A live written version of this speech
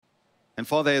And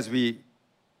Father, as we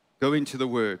go into the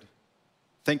Word,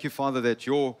 thank you, Father, that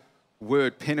your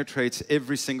Word penetrates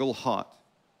every single heart,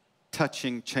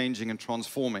 touching, changing, and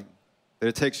transforming, that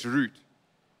it takes root.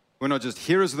 We're not just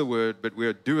hearers of the Word, but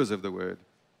we're doers of the Word.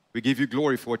 We give you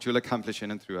glory for what you'll accomplish in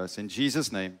and through us. In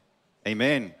Jesus' name,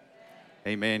 amen.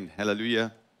 Amen.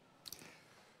 Hallelujah.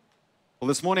 Well,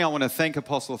 this morning I want to thank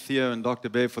Apostle Theo and Dr.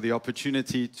 Bev for the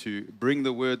opportunity to bring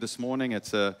the Word this morning.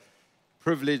 It's a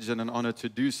privilege and an honor to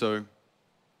do so.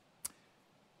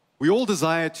 We all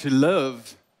desire to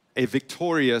live a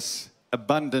victorious,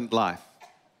 abundant life.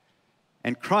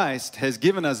 And Christ has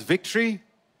given us victory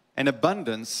and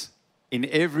abundance in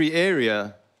every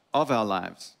area of our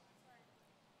lives.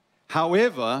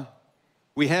 However,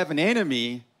 we have an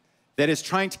enemy that is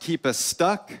trying to keep us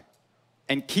stuck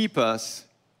and keep us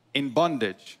in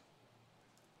bondage.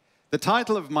 The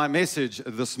title of my message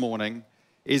this morning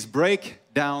is Break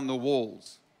Down the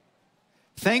Walls.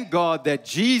 Thank God that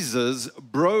Jesus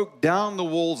broke down the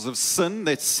walls of sin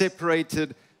that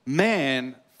separated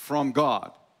man from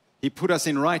God. He put us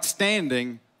in right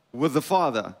standing with the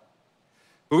Father.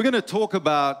 But we're going to talk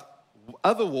about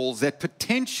other walls that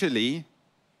potentially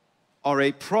are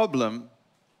a problem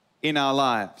in our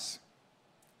lives.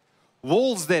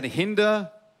 Walls that hinder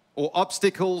or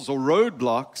obstacles or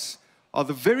roadblocks are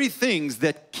the very things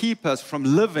that keep us from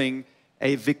living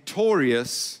a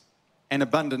victorious and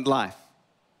abundant life.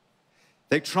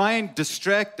 They try and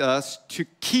distract us to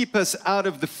keep us out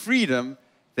of the freedom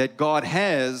that God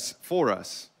has for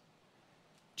us.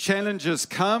 Challenges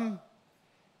come,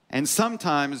 and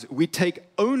sometimes we take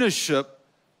ownership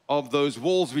of those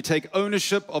walls. We take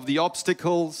ownership of the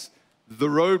obstacles, the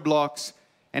roadblocks,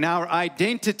 and our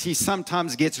identity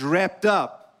sometimes gets wrapped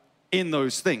up in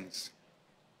those things.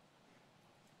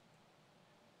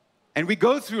 And we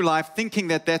go through life thinking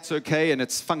that that's okay and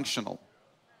it's functional.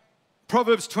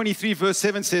 Proverbs 23 verse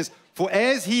 7 says, "For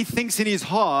as he thinks in his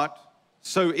heart,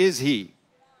 so is he."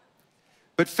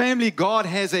 But family, God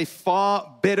has a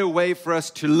far better way for us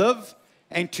to live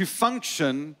and to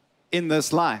function in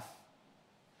this life.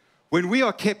 When we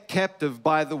are kept captive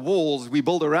by the walls we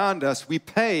build around us, we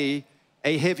pay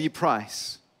a heavy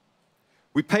price.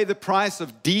 We pay the price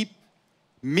of deep,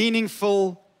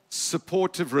 meaningful,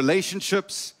 supportive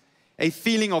relationships, a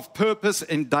feeling of purpose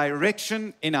and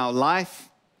direction in our life,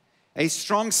 a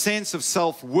strong sense of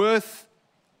self-worth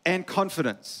and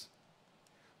confidence.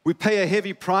 We pay a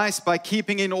heavy price by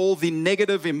keeping in all the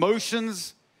negative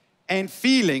emotions and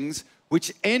feelings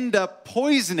which end up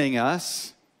poisoning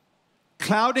us,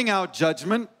 clouding our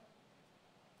judgment,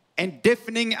 and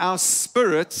deafening our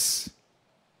spirits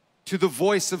to the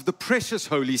voice of the precious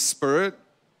Holy Spirit.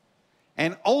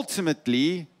 And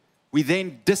ultimately, we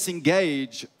then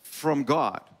disengage from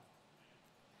God.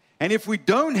 And if we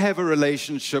don't have a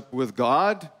relationship with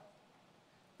God,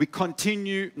 we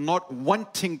continue not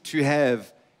wanting to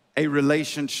have a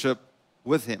relationship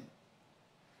with Him.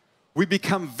 We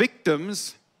become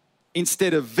victims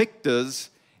instead of victors,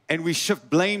 and we shift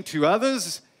blame to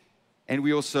others, and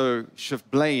we also shift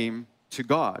blame to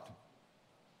God.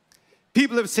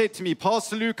 People have said to me,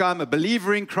 "Pastor Luke, I'm a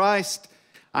believer in Christ.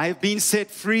 I have been set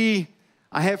free.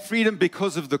 I have freedom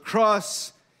because of the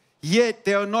cross." Yet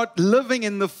they are not living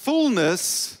in the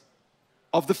fullness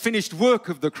of the finished work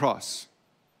of the cross.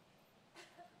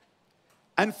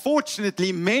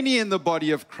 Unfortunately, many in the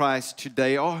body of Christ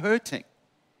today are hurting.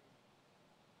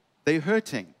 They're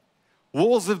hurting.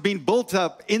 Walls have been built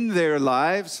up in their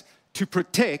lives to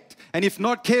protect, and if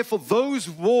not careful, those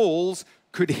walls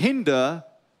could hinder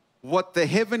what the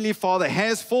Heavenly Father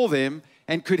has for them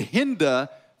and could hinder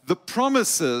the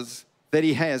promises that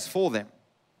He has for them.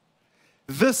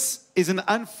 This is an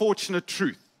unfortunate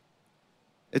truth.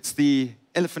 It's the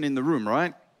elephant in the room,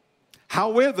 right?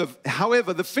 However,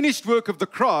 the finished work of the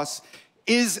cross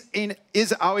is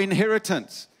our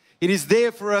inheritance. It is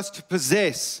there for us to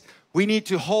possess. We need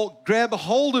to grab a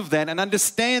hold of that and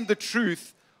understand the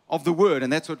truth of the Word,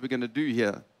 and that's what we're going to do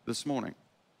here this morning.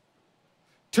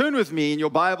 Turn with me in your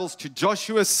Bibles to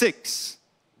Joshua 6,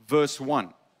 verse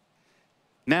 1.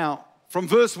 Now, from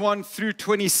verse 1 through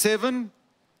 27,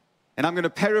 and I'm going to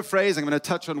paraphrase, I'm going to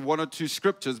touch on one or two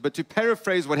scriptures, but to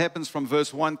paraphrase what happens from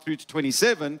verse 1 through to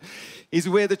 27 is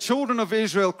where the children of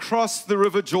Israel cross the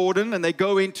river Jordan and they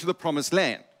go into the promised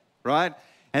land, right?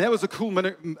 And that was a cool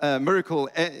miracle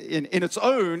in its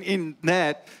own, in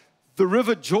that the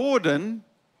river Jordan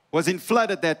was in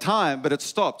flood at that time, but it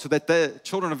stopped so that the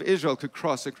children of Israel could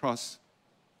cross across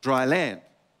dry land,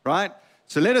 right?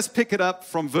 So let us pick it up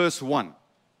from verse 1.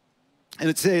 And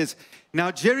it says,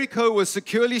 "Now Jericho was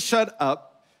securely shut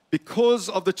up because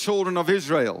of the children of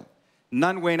Israel.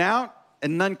 None went out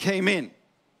and none came in.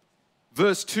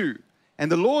 Verse 2,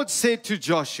 and the Lord said to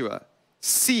Joshua,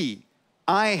 see,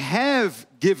 I have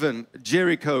given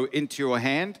Jericho into your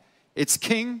hand, its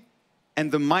king,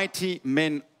 and the mighty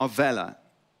men of valor.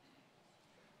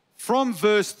 From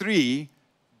verse 3,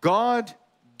 God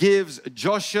gives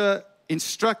Joshua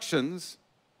instructions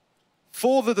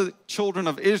for the children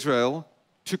of Israel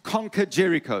to conquer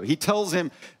Jericho. He tells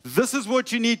them, this is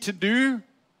what you need to do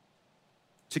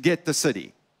to get the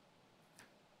city.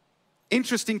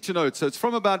 Interesting to note, so it's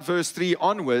from about verse 3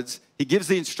 onwards, he gives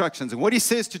the instructions. And what he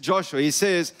says to Joshua, he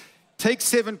says, take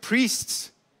 7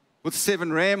 priests with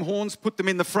 7 ram horns, put them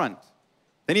in the front.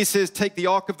 Then he says, take the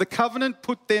Ark of the Covenant,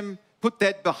 put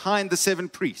that behind the 7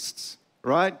 priests,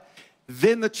 right?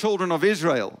 Then the children of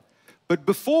Israel. But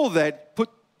before that, put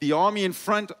the army in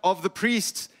front of the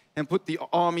priests and put the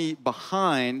army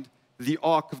behind the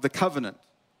Ark of the Covenant.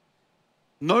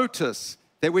 Notice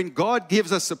that when God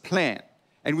gives us a plan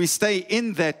and we stay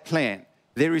in that plan,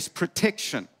 there is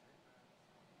protection.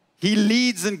 He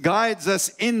leads and guides us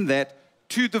in that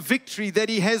to the victory that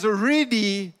He has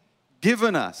already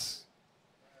given us.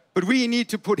 But we need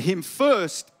to put Him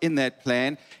first in that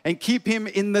plan and keep Him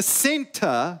in the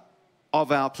center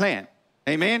of our plan.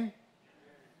 Amen?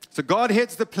 So God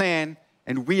heads the plan,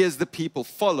 and we as the people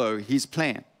follow His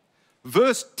plan.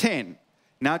 Verse 10,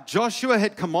 now Joshua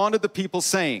had commanded the people,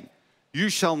 saying, you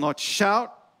shall not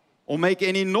shout or make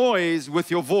any noise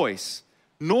with your voice,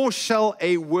 nor shall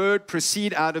a word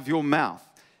proceed out of your mouth,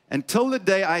 until the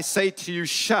day I say to you,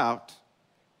 shout,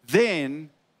 then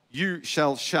you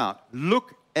shall shout.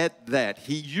 Look at that.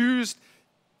 He used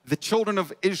the children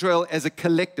of Israel as a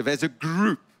collective, as a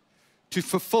group, to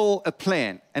fulfill a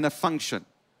plan and a function,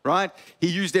 right? He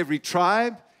used every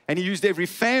tribe and He used every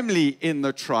family in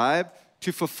the tribe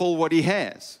to fulfill what He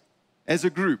has as a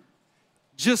group.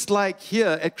 Just like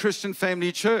here at Christian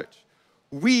Family Church,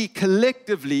 we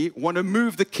collectively want to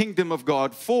move the kingdom of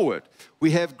God forward.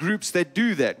 We have groups that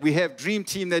do that. We have Dream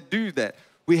Team that do that.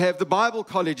 We have the Bible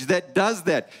College that does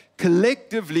that.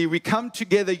 Collectively, we come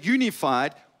together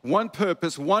unified, one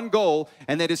purpose, one goal,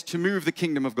 and that is to move the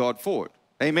kingdom of God forward.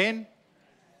 Amen?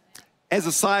 As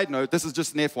a side note, this is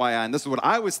just an FYI, and this is what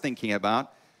I was thinking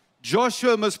about.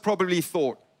 Joshua most probably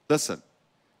thought, listen,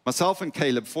 myself and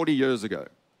Caleb 40 years ago,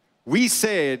 we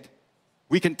said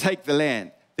we can take the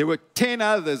land. There were 10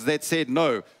 others that said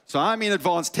no. So I'm in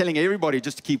advance telling everybody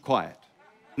just to keep quiet.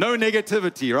 No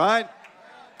negativity, right?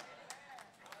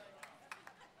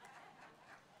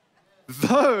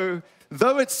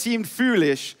 Though it seemed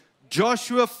foolish,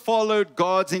 Joshua followed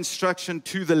God's instruction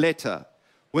to the letter.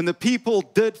 When the people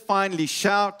did finally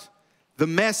shout, the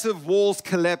massive walls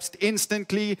collapsed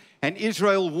instantly, and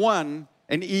Israel won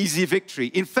an easy victory.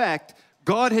 In fact,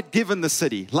 God had given the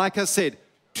city, like I said,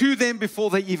 to them before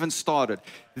they even started.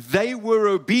 They were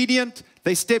obedient.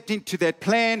 They stepped into that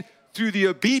plan. Through the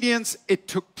obedience, it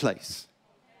took place.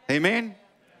 Amen?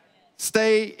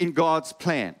 Stay in God's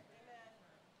plan.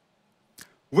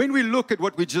 When we look at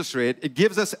what we just read, it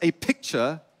gives us a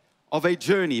picture of a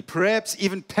journey, perhaps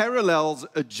even parallels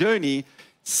a journey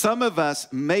some of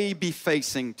us may be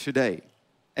facing today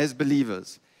as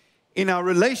believers. In our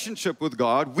relationship with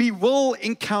God, we will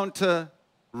encounter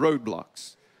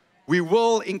roadblocks. We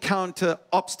will encounter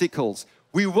obstacles.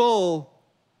 We will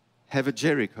have a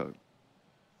Jericho.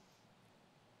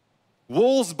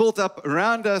 Walls built up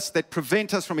around us that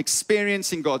prevent us from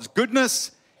experiencing God's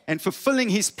goodness and fulfilling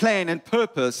His plan and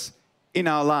purpose in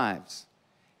our lives.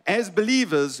 As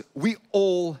believers, we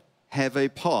all have a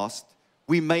past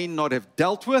we may not have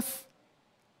dealt with,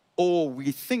 or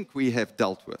we think we have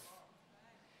dealt with.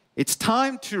 It's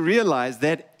time to realize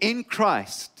that in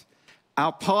Christ,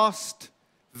 our past,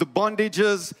 the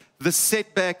bondages, the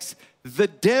setbacks, the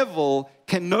devil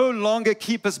can no longer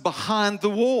keep us behind the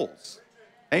walls.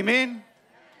 Amen?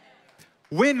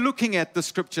 When looking at the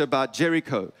scripture about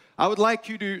Jericho, I would like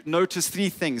you to notice 3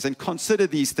 things and consider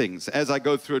these things as I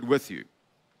go through it with you.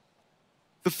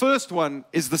 The first one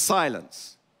is the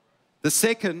silence. The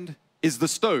second is the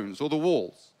stones or the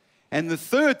walls. And the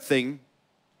third thing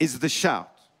is the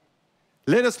shout.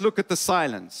 Let us look at the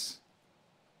silence.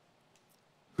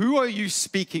 Who are you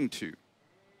speaking to?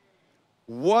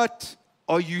 What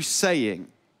are you saying?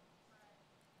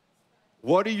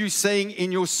 What are you saying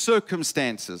in your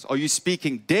circumstances? Are you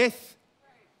speaking death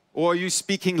or are you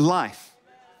speaking life?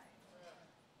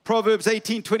 Proverbs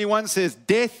 18:21 says,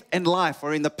 death and life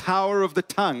are in the power of the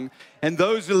tongue, and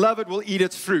those who love it will eat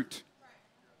its fruit.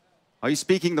 Are you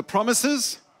speaking the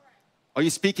promises? Are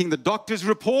you speaking the doctor's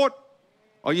report?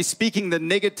 Are you speaking the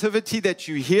negativity that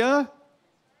you hear?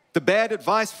 The bad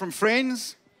advice from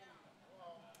friends?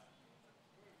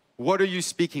 What are you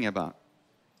speaking about?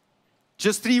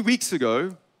 Just 3 weeks ago,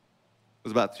 it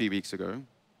was about 3 weeks ago,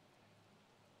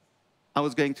 I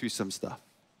was going through some stuff,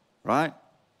 right?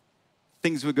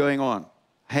 Things were going on.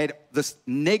 I had this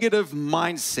negative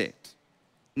mindset,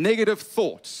 negative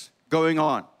thoughts going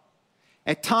on.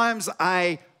 At times,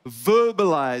 I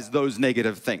verbalized those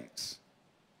negative things.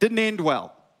 Didn't end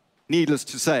well, needless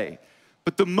to say.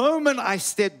 But the moment I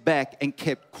stepped back and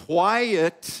kept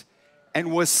quiet and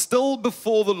was still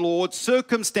before the Lord,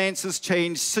 circumstances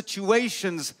changed,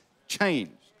 situations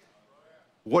changed.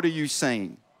 What are you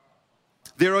saying?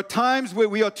 There are times where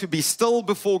we are to be still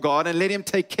before God and let Him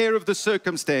take care of the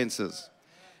circumstances.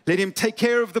 Let Him take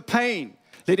care of the pain.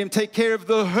 Let Him take care of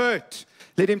the hurt.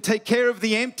 Let Him take care of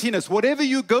the emptiness. Whatever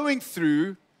you're going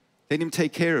through, let Him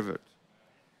take care of it.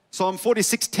 Psalm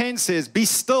 46:10 says, "Be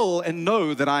still and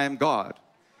know that I am God."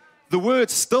 The word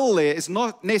still there is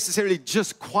not necessarily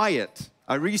just quiet.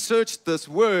 I researched this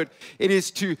word. It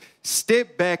is to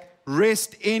step back,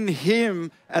 rest in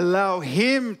Him, allow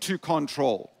Him to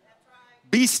control.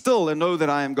 Be still and know that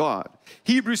I am God.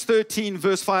 Hebrews 13,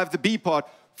 verse 5, the B part,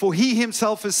 "For He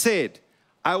Himself has said,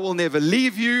 I will never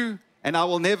leave you and I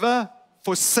will never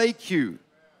forsake you."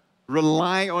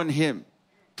 Rely on Him.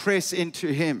 Press into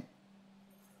Him.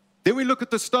 Then we look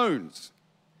at the stones.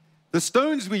 The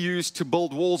stones we use to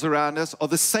build walls around us are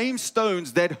the same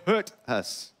stones that hurt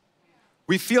us.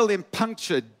 We feel them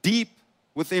puncture deep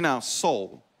within our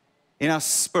soul, in our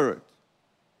spirit.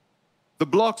 The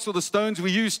blocks or the stones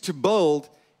we use to build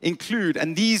include,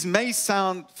 and these may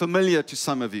sound familiar to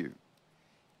some of you,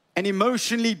 an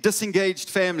emotionally disengaged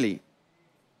family,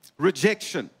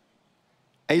 rejection,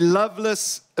 a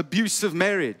loveless, abusive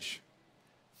marriage,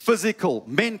 physical,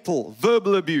 mental,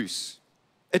 verbal abuse,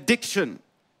 addiction,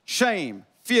 shame,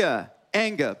 fear,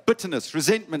 anger, bitterness,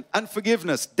 resentment,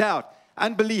 unforgiveness, doubt,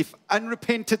 unbelief,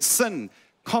 unrepented sin,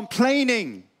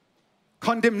 complaining,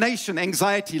 condemnation,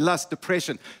 anxiety, lust,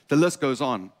 depression. The list goes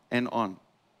on and on.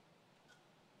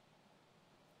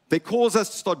 They cause us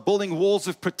to start building walls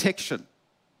of protection.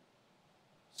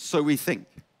 So we think.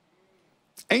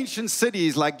 Ancient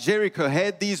cities like Jericho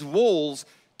had these walls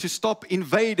to stop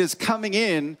invaders coming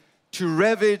in to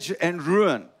ravage and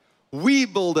ruin. We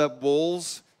build up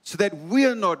walls so that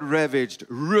we're not ravaged,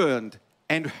 ruined,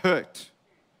 and hurt.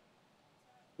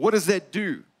 What does that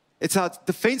do? It's our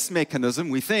defense mechanism,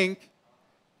 we think,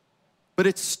 but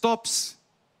it stops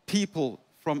people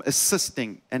from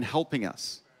assisting and helping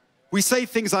us. We say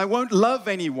things, I won't love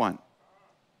anyone.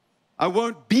 I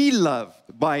won't be loved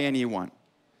by anyone.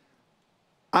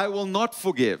 I will not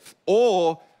forgive.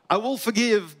 Or I will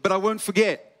forgive, but I won't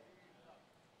forget.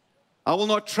 I will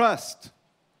not trust.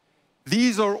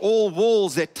 These are all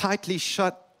walls that tightly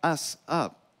shut us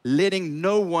up, letting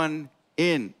no one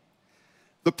in.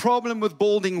 The problem with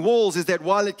building walls is that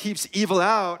while it keeps evil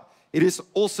out, it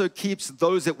also keeps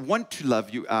those that want to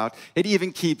love you out. It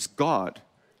even keeps God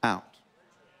out.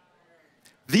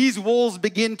 These walls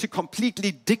begin to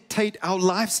completely dictate our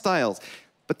lifestyles,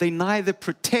 but they neither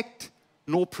protect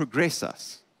nor progress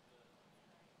us.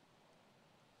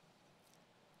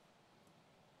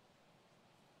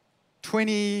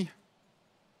 "21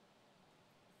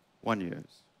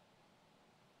 years.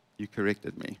 You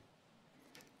corrected me.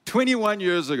 21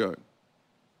 years ago,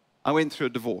 I went through a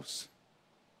divorce.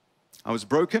 I was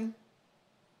broken.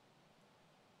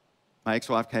 My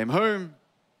ex-wife came home,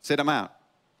 said, I'm out.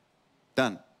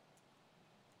 Done.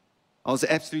 I was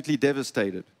absolutely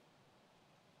devastated.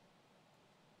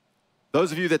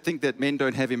 Those of you that think that men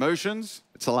don't have emotions,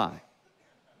 it's a lie.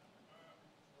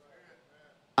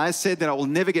 I said that I will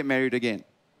never get married again.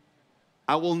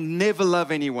 I will never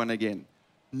love anyone again.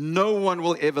 No one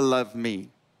will ever love me.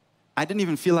 I didn't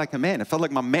even feel like a man. It felt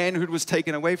like my manhood was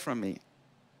taken away from me.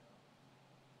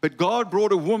 But God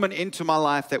brought a woman into my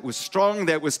life that was strong,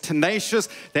 that was tenacious,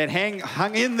 that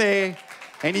hung in there.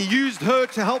 And He used her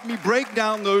to help me break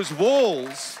down those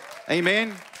walls.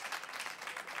 Amen.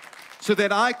 So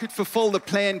that I could fulfill the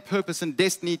plan, purpose, and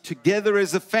destiny together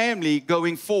as a family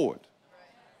going forward.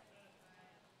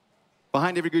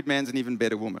 Behind every good man's an even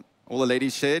better woman. All the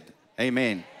ladies said,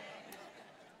 amen.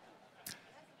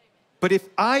 But if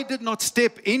I did not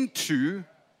step into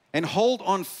and hold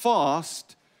on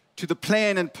fast to the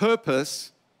plan and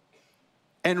purpose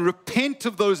and repent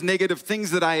of those negative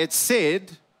things that I had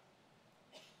said,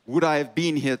 would I have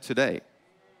been here today?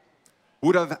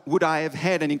 Would I have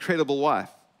had an incredible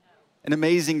wife, an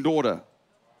amazing daughter?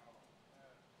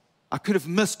 I could have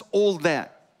missed all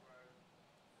that.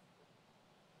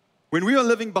 When we are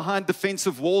living behind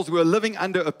defensive walls, we are living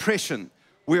under oppression.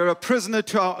 We are a prisoner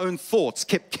to our own thoughts,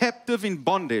 kept captive in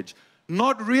bondage,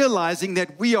 not realizing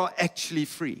that we are actually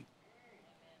free.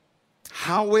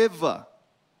 However,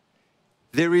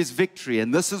 there is victory.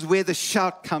 And this is where the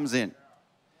shout comes in.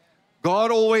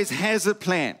 God always has a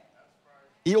plan.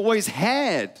 He always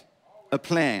had a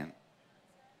plan.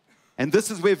 And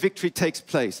this is where victory takes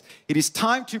place. It is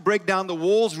time to break down the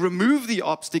walls, remove the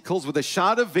obstacles with a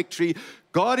shout of victory.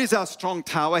 God is our strong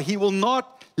tower. He will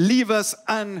not leave us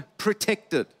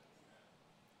unprotected.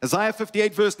 Isaiah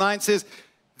 58 verse 9 says,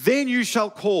 then you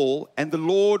shall call and the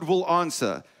Lord will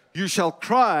answer. You shall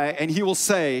cry and he will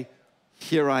say,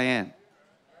 here I am.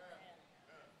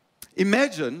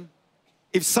 Imagine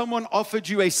if someone offered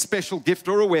you a special gift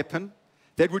or a weapon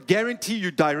that would guarantee you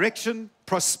direction,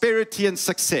 prosperity, and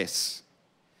success.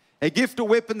 A gift or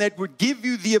weapon that would give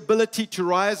you the ability to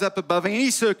rise up above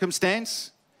any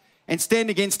circumstance and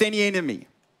stand against any enemy.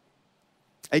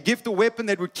 A gift or weapon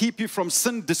that would keep you from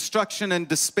sin, destruction, and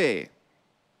despair.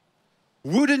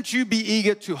 Wouldn't you be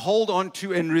eager to hold on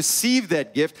to and receive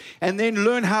that gift and then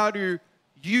learn how to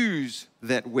use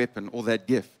that weapon or that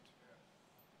gift?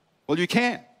 Well, you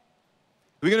can.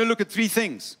 We're going to look at three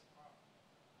things.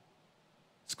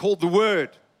 It's called the Word.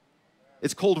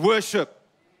 It's called worship.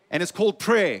 And it's called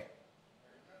prayer.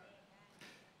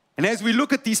 And as we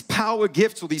look at these power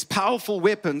gifts or these powerful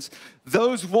weapons,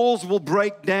 those walls will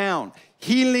break down.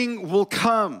 Healing will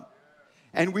come.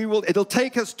 And it'll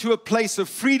take us to a place of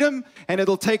freedom and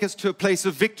it'll take us to a place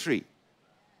of victory.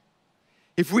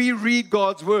 If we read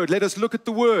God's Word, let us look at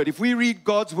the Word. If we read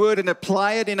God's Word and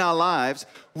apply it in our lives,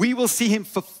 we will see Him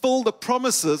fulfill the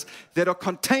promises that are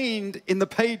contained in the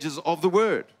pages of the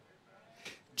Word.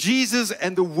 Jesus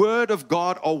and the Word of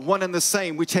God are one and the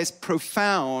same, which has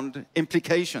profound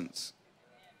implications.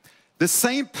 The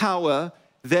same power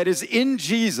that is in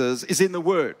Jesus is in the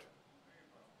Word.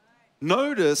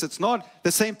 Notice it's not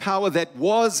the same power that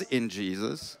was in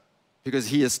Jesus, because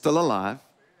He is still alive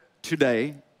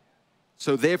today.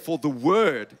 So therefore, the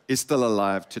Word is still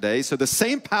alive today. So the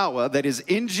same power that is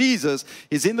in Jesus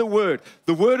is in the Word.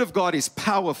 The Word of God is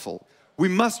powerful. We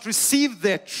must receive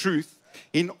that truth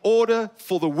in order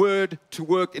for the Word to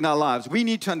work in our lives. We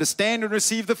need to understand and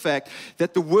receive the fact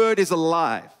that the Word is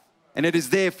alive and it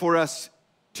is there for us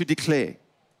to declare.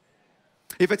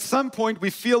 If at some point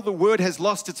we feel the Word has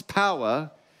lost its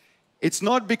power, it's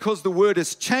not because the Word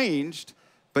has changed,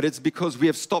 but it's because we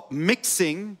have stopped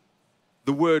mixing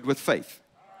the Word with faith.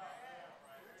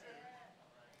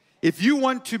 If you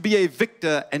want to be a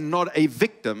victor and not a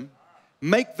victim,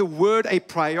 make the Word a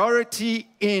priority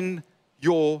in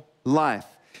your life.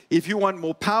 If you want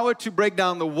more power to break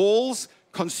down the walls,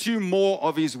 consume more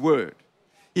of His Word.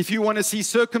 If you want to see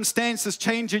circumstances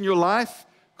change in your life,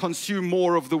 consume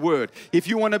more of the Word. If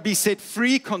you want to be set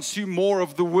free, consume more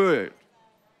of the Word.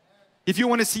 If you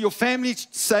want to see your family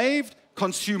saved,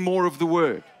 consume more of the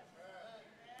Word.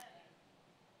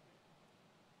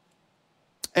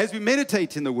 As we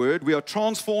meditate in the Word, we are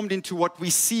transformed into what we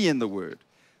see in the Word.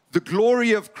 The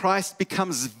glory of Christ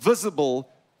becomes visible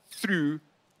through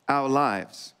our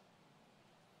lives.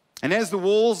 And as the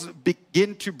walls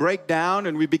begin to break down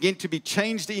and we begin to be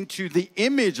changed into the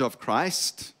image of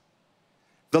Christ,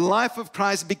 the life of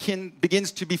Christ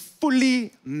begins to be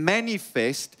fully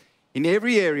manifest in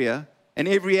every area and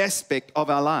every aspect of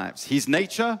our lives. His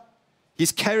nature,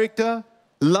 His character,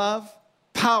 love,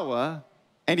 power,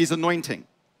 and His anointing.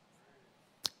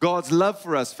 God's love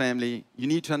for us, family, you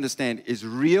need to understand, is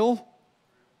real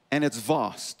and it's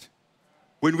vast.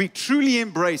 When we truly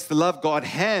embrace the love God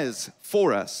has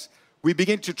for us, we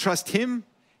begin to trust Him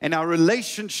and our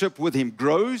relationship with Him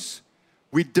grows.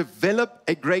 We develop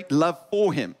a great love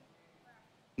for Him.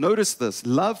 Notice this,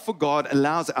 love for God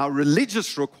allows our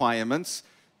religious requirements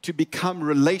to become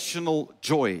relational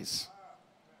joys.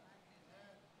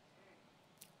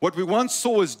 What we once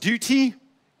saw as duty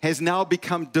has now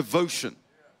become devotion.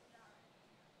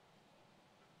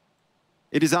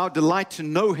 It is our delight to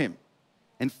know Him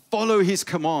and follow His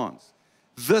commands.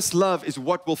 This love is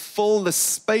what will fill the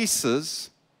spaces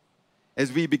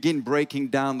as we begin breaking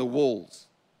down the walls.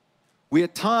 We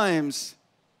at times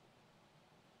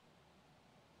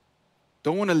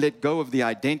don't want to let go of the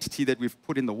identity that we've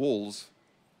put in the walls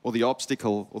or the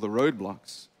obstacle or the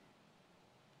roadblocks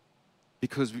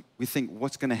because we think,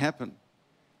 what's going to happen?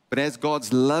 But as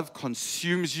God's love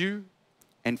consumes you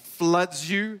and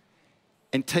floods you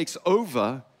and takes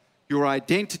over, your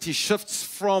identity shifts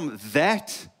from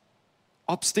that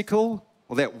obstacle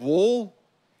or that wall,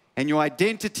 and your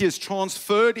identity is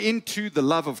transferred into the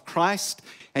love of Christ,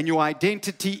 and your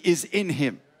identity is in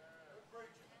Him.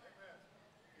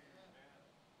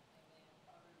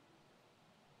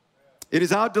 It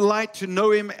is our delight to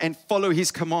know Him and follow His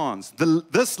commands.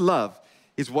 This love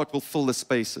is what will fill the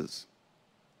spaces.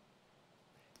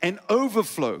 An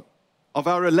overflow of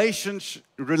our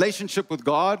relationship with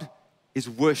God is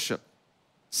worship.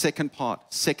 Second part,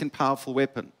 second powerful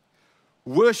weapon.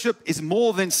 Worship is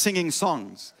more than singing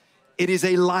songs. It is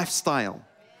a lifestyle.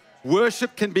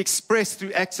 Worship can be expressed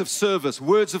through acts of service,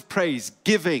 words of praise,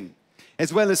 giving,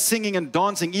 as well as singing and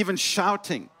dancing, even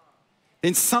shouting.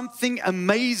 Then something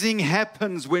amazing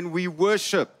happens when we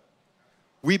worship.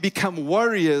 We become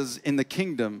warriors in the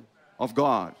kingdom of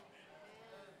God.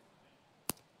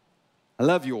 I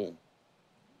love you all.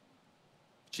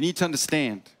 But you need to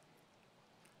understand,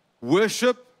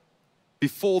 worship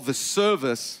before the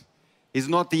service is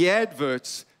not the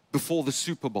adverts before the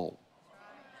Super Bowl.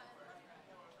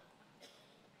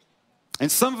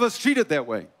 And some of us treat it that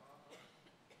way.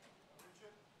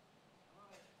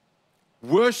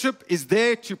 Worship is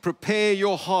there to prepare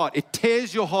your heart. It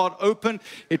tears your heart open.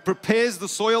 It prepares the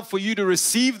soil for you to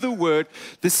receive the word.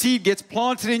 The seed gets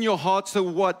planted in your heart so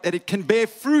what? That it can bear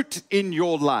fruit in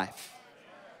your life.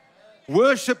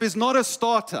 Worship is not a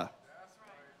starter.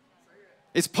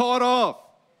 It's part of.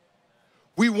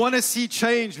 We want to see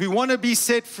change. We want to be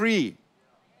set free.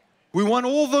 We want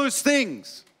all those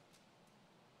things.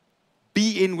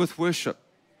 Be in with worship.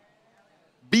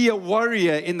 Be a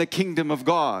warrior in the kingdom of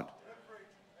God.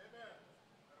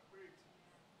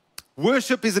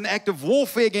 Worship is an act of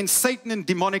warfare against Satan and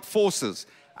demonic forces.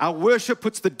 Our worship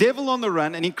puts the devil on the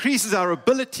run and increases our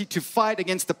ability to fight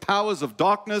against the powers of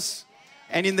darkness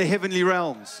and in the heavenly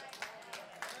realms.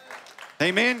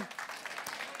 Amen.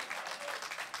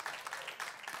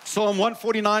 Psalm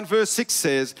 149 verse 6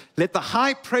 says, "Let the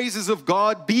high praises of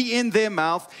God be in their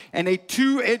mouth and a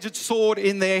two-edged sword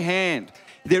in their hand."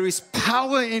 There is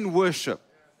power in worship.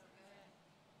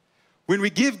 When we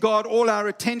give God all our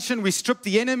attention, we strip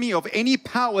the enemy of any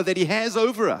power that he has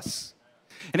over us.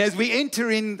 And as we enter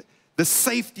in the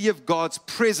safety of God's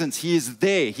presence, he is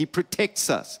there. He protects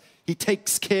us. He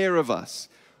takes care of us.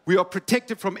 We are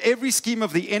protected from every scheme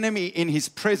of the enemy in his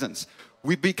presence.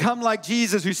 We become like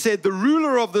Jesus, who said, "The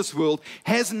ruler of this world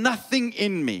has nothing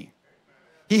in me."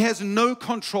 He has no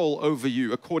control over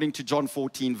you, according to John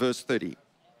 14, verse 30.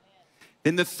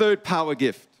 Then the third power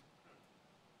gift.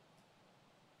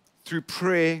 Through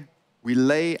prayer, we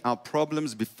lay our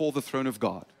problems before the throne of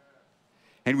God.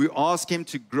 And we ask him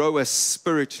to grow us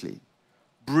spiritually,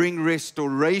 bring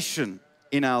restoration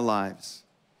in our lives.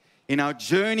 In our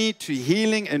journey to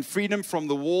healing and freedom from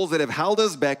the walls that have held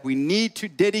us back, we need to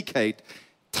dedicate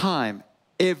time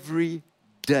every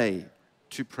day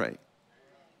to pray.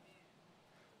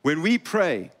 When we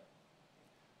pray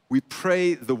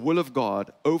the will of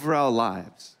God over our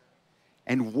lives,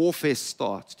 and warfare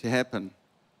starts to happen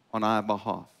on our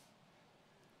behalf.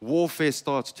 Warfare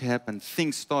starts to happen.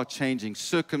 Things start changing.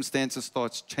 Circumstances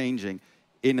start changing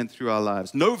in and through our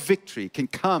lives. No victory can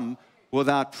come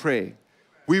without prayer.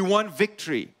 We want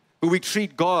victory, but we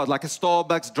treat God like a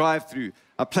Starbucks drive-through.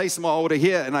 I place my order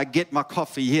here and I get my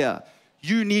coffee here.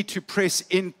 You need to press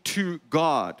into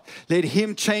God. Let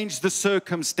him change the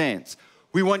circumstance.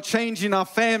 We want change in our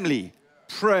family.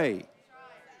 Pray.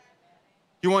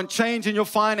 You want change in your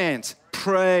finance?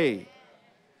 Pray.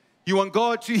 You want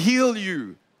God to heal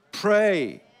you?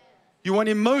 Pray. You want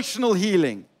emotional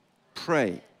healing?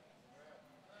 Pray.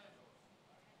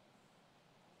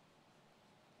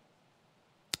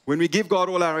 When we give God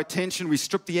all our attention, we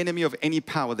strip the enemy of any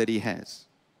power that he has.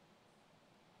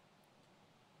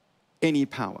 Any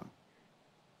power.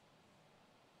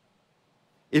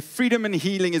 If freedom and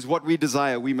healing is what we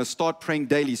desire, we must start praying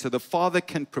daily so the Father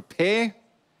can prepare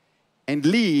and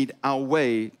lead our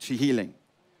way to healing.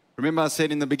 Remember I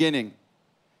said in the beginning,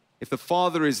 if the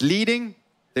Father is leading,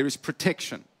 there is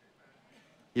protection.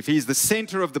 If he's the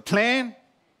center of the plan,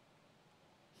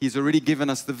 he's already given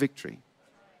us the victory.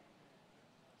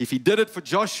 If he did it for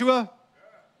Joshua,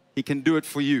 he can do it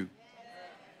for you.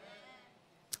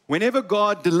 Whenever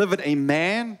God delivered a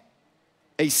man,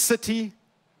 a city,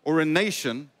 or a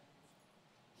nation,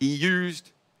 he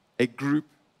used a group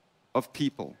of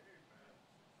people.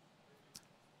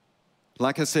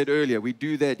 Like I said earlier, we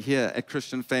do that here at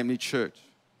Christian Family Church.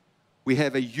 We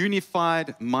have a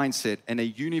unified mindset and a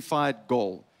unified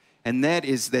goal, and that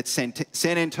is that San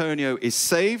Antonio is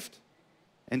saved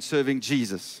and serving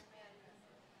Jesus.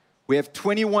 We have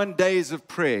 21 days of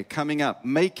prayer coming up,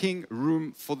 making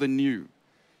room for the new.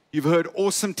 You've heard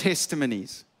awesome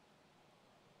testimonies.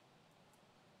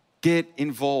 Get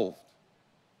involved.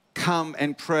 Come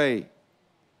and pray.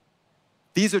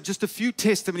 These are just a few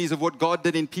testimonies of what God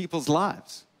did in people's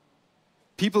lives.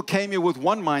 People came here with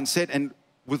one mindset and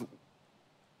with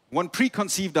one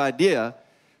preconceived idea,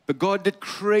 but God did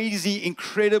crazy,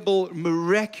 incredible,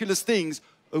 miraculous things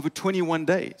over 21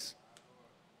 days.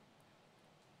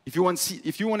 If you want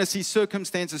to see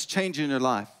circumstances change in your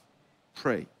life,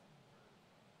 pray.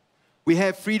 We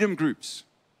have freedom groups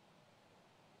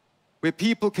where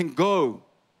people can go,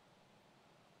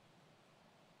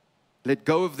 let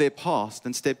go of their past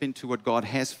and step into what God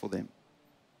has for them.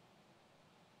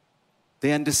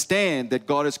 They understand that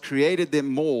God has created them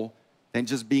more than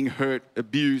just being hurt,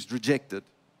 abused, rejected.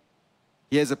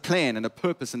 He has a plan and a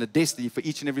purpose and a destiny for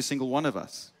each and every single one of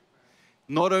us.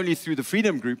 Not only through the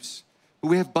freedom groups, but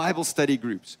we have Bible study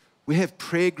groups. We have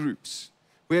prayer groups.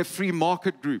 We have free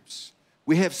market groups.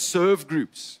 We have serve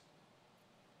groups.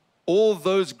 All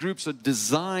those groups are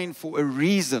designed for a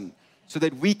reason, so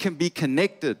that we can be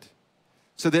connected,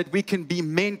 so that we can be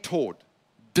mentored,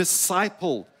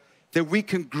 discipled, that we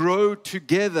can grow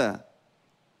together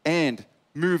and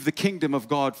move the kingdom of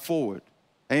God forward.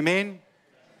 Amen?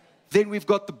 Then we've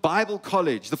got the Bible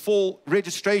College. The fall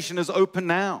registration is open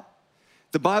now.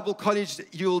 The Bible College,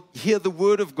 you'll hear the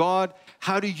Word of God,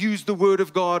 how to use the Word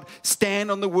of God, stand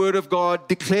on the Word of God,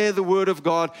 declare the Word of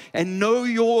God, and know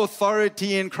your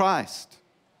authority in Christ.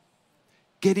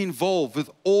 Get involved with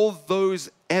all those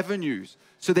avenues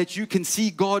so that you can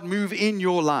see God move in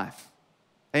your life.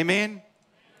 Amen?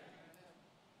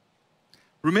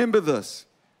 Remember this,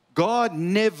 God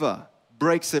never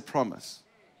breaks a promise.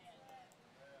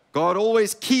 God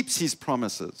always keeps His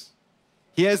promises.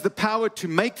 He has the power to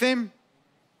make them,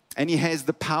 and He has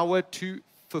the power to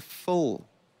fulfill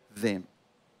them.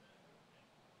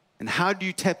 And how do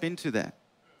you tap into that?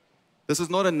 This is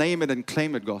not a name it and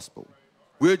claim it gospel.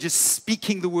 We're just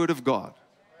speaking the word of God.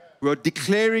 We are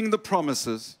declaring the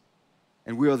promises,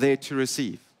 and we are there to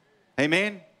receive.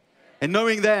 Amen? And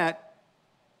knowing that,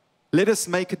 let us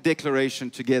make a declaration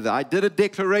together. I did a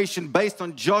declaration based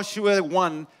on Joshua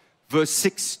 1, verse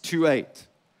 6 to 8.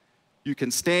 You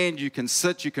can stand, you can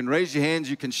sit, you can raise your hands,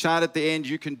 you can shout at the end,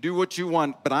 you can do what you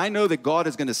want. But I know that God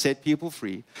is going to set people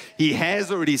free. He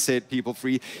has already set people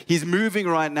free. He's moving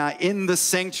right now in the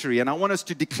sanctuary. And I want us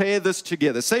to declare this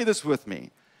together. Say this with me.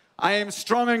 I am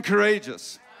strong and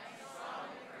courageous.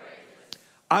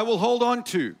 I will hold on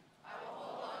to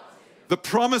the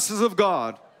promises of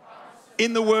God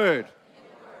in the Word.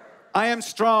 I am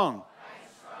strong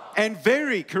and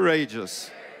very courageous.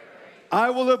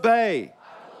 I will obey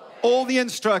all the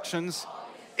instructions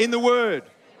in the Word.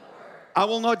 I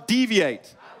will not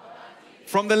deviate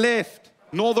from the left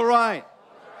nor the right.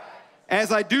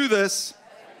 As I do this,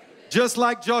 just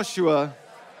like Joshua,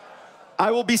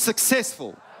 I will be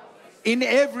successful in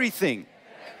everything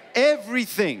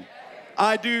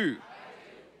I do.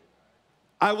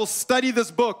 I will study this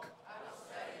book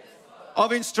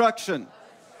of instruction,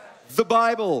 the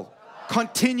Bible,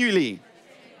 continually.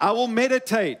 I will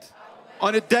meditate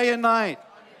on it day and night.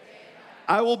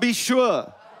 I will be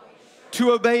sure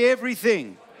to obey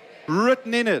everything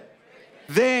written in it.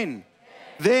 Then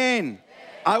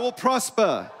I will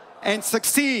prosper and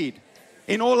succeed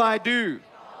in all I do.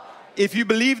 If you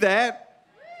believe that,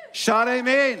 shout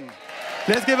amen.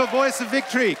 Let's give a voice of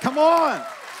victory. Come on.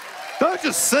 Don't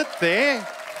just sit there.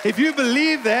 If you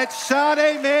believe that, shout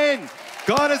amen.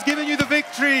 God has given you the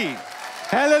victory.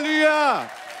 Hallelujah.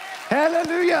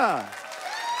 Hallelujah.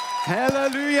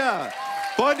 Hallelujah.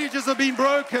 Bondages have been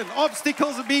broken.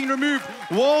 Obstacles are being removed.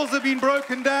 Walls have been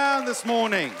broken down this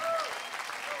morning.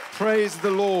 Praise the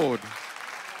Lord.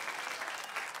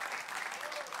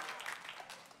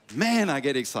 Man, I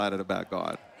get excited about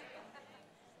God.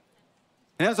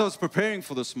 And as I was preparing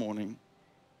for this morning,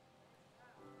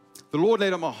 the Lord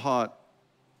laid on my heart,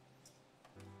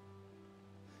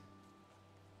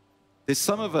 there's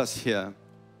some of us here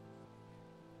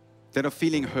that are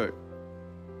feeling hurt.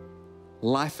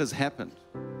 Life has happened.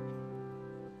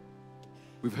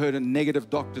 We've heard a negative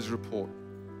doctor's report.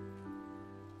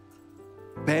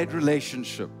 Bad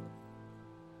relationship.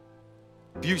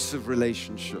 Abusive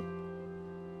relationship.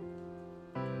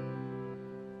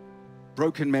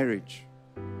 Broken marriage.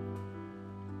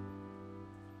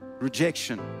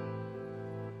 Rejection.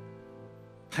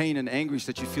 Pain and anguish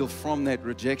that you feel from that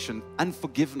rejection.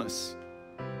 Unforgiveness.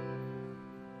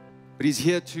 But He's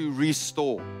here to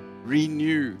restore,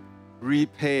 renew,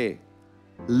 repair,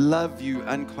 love you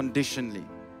unconditionally.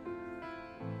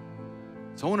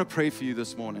 So I want to pray for you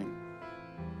this morning.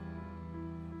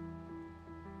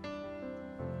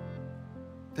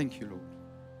 Thank you, Lord.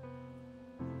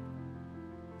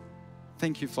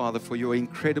 Thank you, Father, for your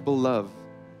incredible love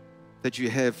that you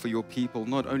have for your people,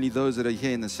 not only those that are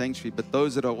here in the sanctuary, but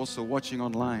those that are also watching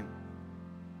online.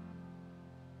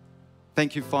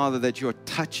 Thank you, Father, that you are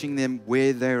touching them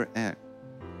where they're at.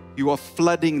 You are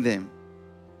flooding them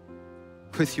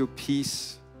with your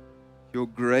peace, your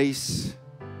grace,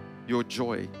 your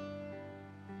joy.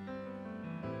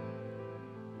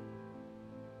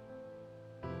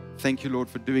 Thank you, Lord,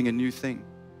 for doing a new thing.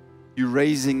 You're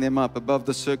raising them up above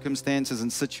the circumstances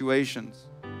and situations.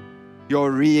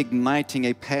 You're reigniting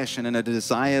a passion and a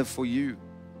desire for you.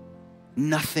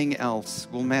 Nothing else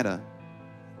will matter.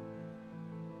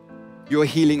 You are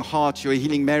healing hearts, you are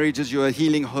healing marriages, you are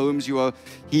healing homes, you are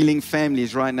healing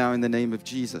families right now in the name of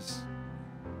Jesus.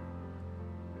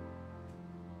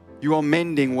 You are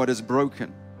mending what is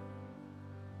broken.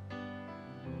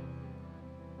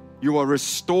 You are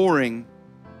restoring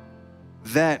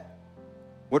that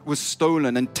what was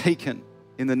stolen and taken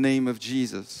in the name of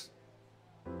Jesus.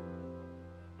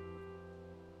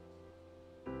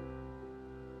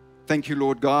 Thank you,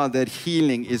 Lord God, that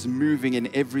healing is moving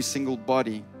in every single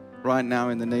body right now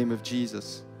in the name of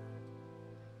Jesus.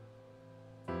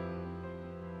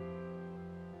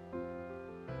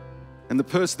 And the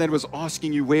person that was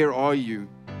asking you, where are you?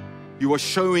 You are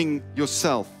showing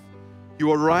yourself.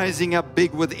 You are rising up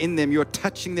big within them. You are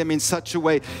touching them in such a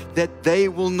way that they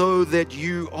will know that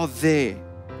you are there.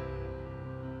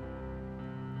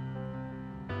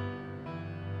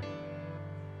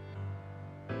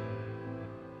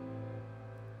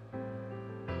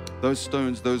 Those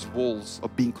stones, those walls are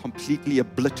being completely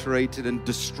obliterated and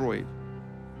destroyed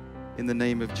in the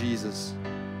name of Jesus.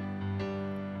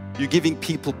 You're giving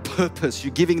people purpose.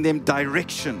 You're giving them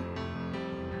direction.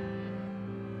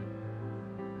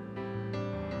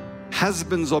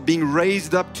 Husbands are being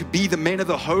raised up to be the men of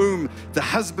the home, the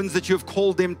husbands that you have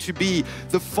called them to be,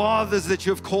 the fathers that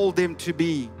you have called them to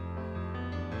be.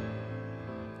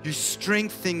 You're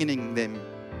strengthening them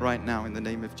right now in the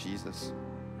name of Jesus.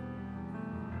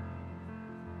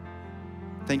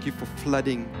 Thank you for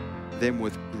flooding them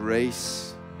with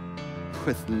grace,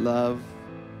 with love,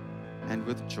 and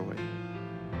with joy.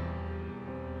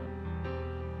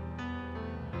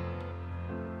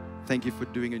 Thank you for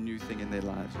doing a new thing in their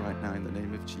lives right now in the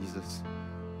name of Jesus.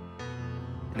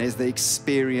 And as they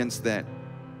experience that,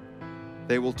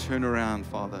 they will turn around,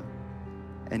 Father,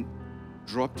 and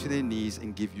drop to their knees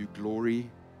and give you glory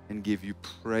and give you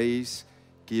praise,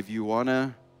 give you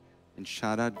honor, and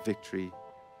shout out victory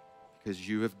because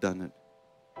you have done it.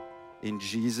 In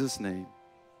Jesus' name,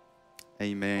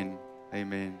 amen,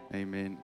 amen, amen.